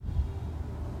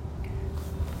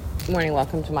Good morning,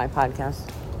 welcome to my podcast.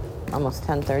 Almost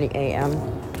 10:30 a.m.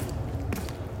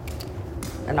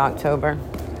 in October,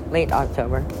 late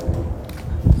October.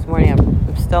 This morning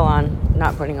I'm still on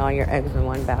not putting all your eggs in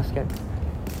one basket.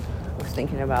 I was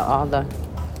thinking about all the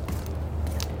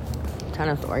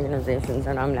tennis organizations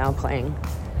that I'm now playing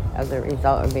as a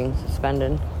result of being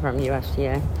suspended from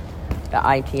USTA, the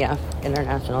ITF,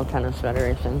 International Tennis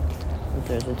Federation.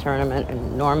 There's a tournament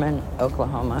in Norman,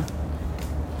 Oklahoma.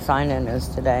 Sign-in is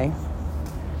today.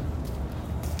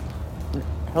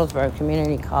 Hillsborough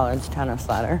Community College tennis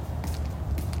ladder,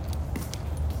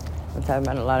 which I've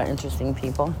met a lot of interesting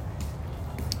people.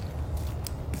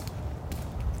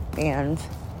 And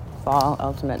fall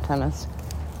ultimate tennis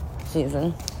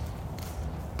season.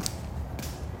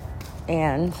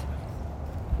 And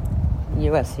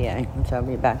USCA, which I'll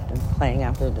be back to playing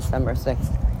after December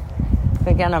 6th.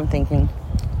 Again, I'm thinking,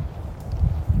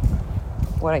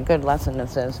 what a good lesson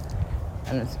this is.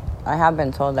 And I have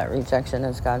been told that rejection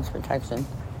is God's protection.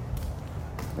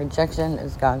 Rejection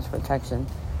is God's protection.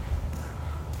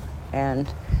 And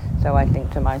so I think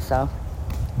to myself,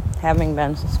 having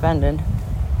been suspended,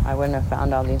 I wouldn't have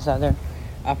found all these other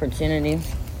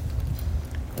opportunities,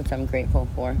 which I'm grateful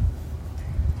for.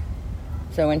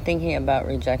 So when thinking about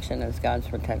rejection as God's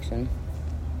protection,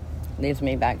 it leads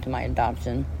me back to my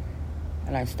adoption.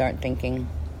 And I start thinking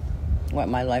what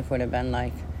my life would have been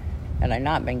like had I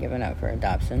not been given up for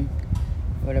adoption.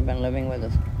 I would have been living with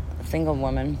a single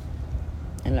woman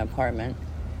in an apartment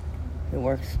who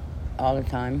works all the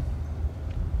time.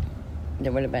 There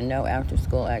would have been no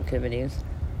after-school activities,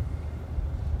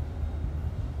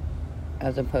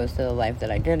 as opposed to the life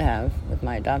that I did have with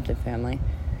my adopted family,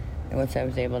 in which I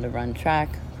was able to run track,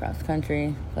 cross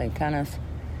country, play tennis.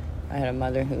 I had a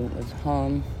mother who was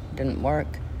home, didn't work,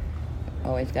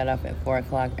 always got up at 4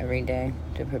 o'clock every day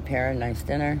to prepare a nice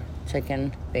dinner: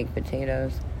 chicken, baked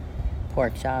potatoes,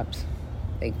 pork chops,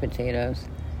 baked potatoes,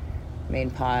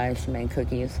 made pies, made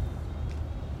cookies.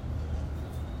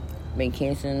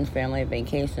 Vacations, family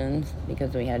vacations,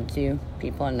 because we had 2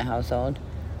 people in the household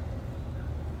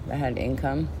that had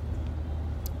income.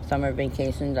 Summer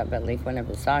vacations up at Lake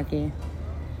Winnipesaukee.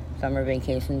 Summer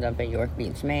vacations up at York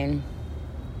Beach, Maine.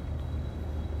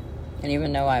 And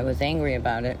even though I was angry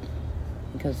about it,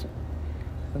 because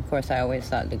of course I always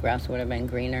thought the grass would have been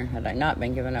greener had I not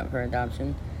been given up for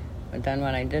adoption. But then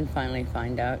when I did finally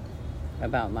find out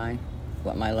about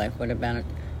what my life would have been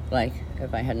like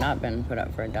if I had not been put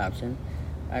up for adoption,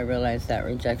 I realized that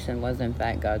rejection was in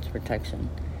fact God's protection.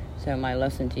 So my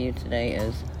lesson to you today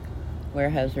is,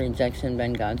 where has rejection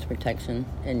been God's protection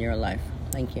in your life?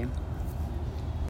 Thank you.